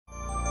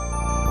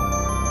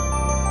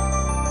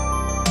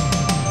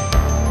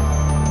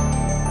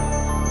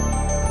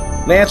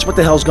Lance, what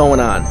the hell's going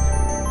on?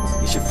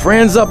 It's your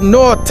friends up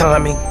north,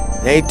 Tommy.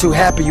 They ain't too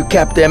happy you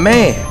kept their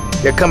man.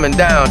 They're coming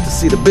down to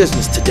see the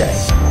business today.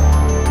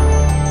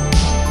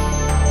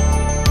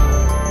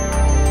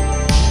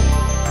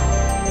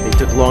 They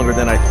took longer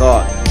than I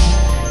thought.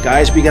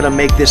 Guys, we gotta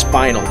make this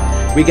final.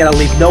 We gotta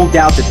leave no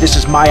doubt that this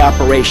is my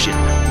operation.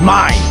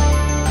 Mine!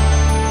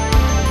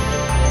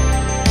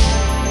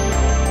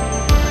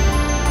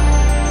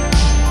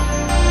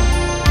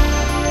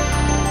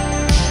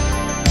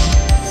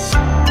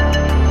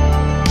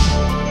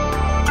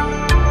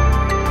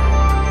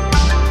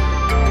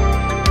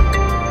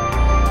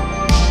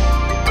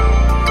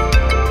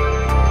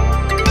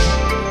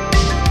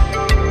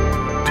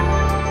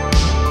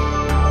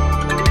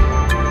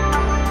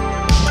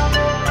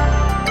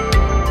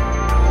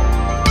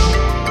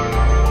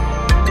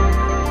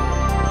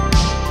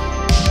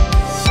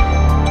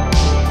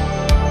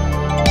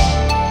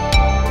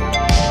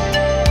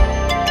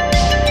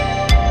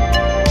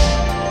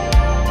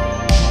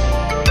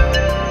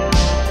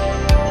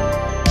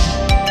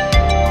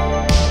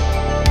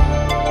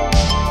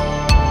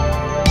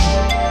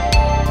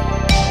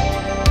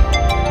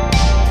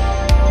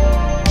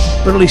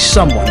 But at least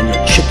someone in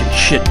your chicken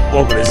shit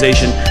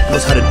organization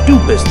knows how to do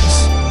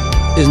business.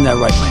 Isn't that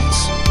right,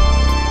 Lance?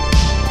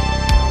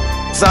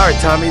 Sorry,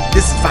 Tommy,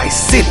 this is Vice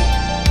City.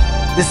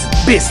 This is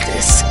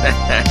business.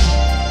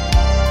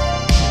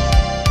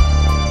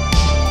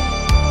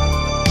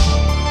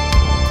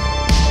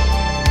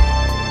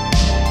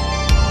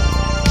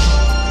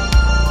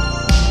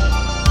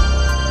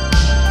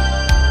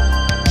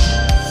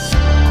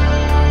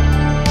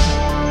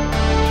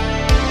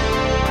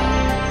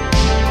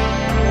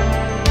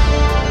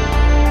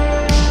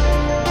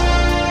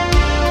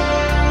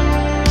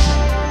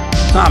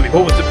 Tommy,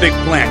 what was the big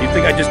plan? You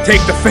think I'd just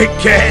take the fake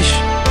cash,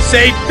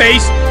 save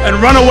face, and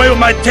run away with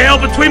my tail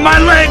between my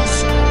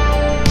legs?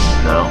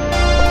 No.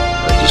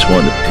 I just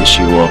wanted to piss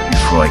you off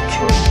before I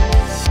kill you.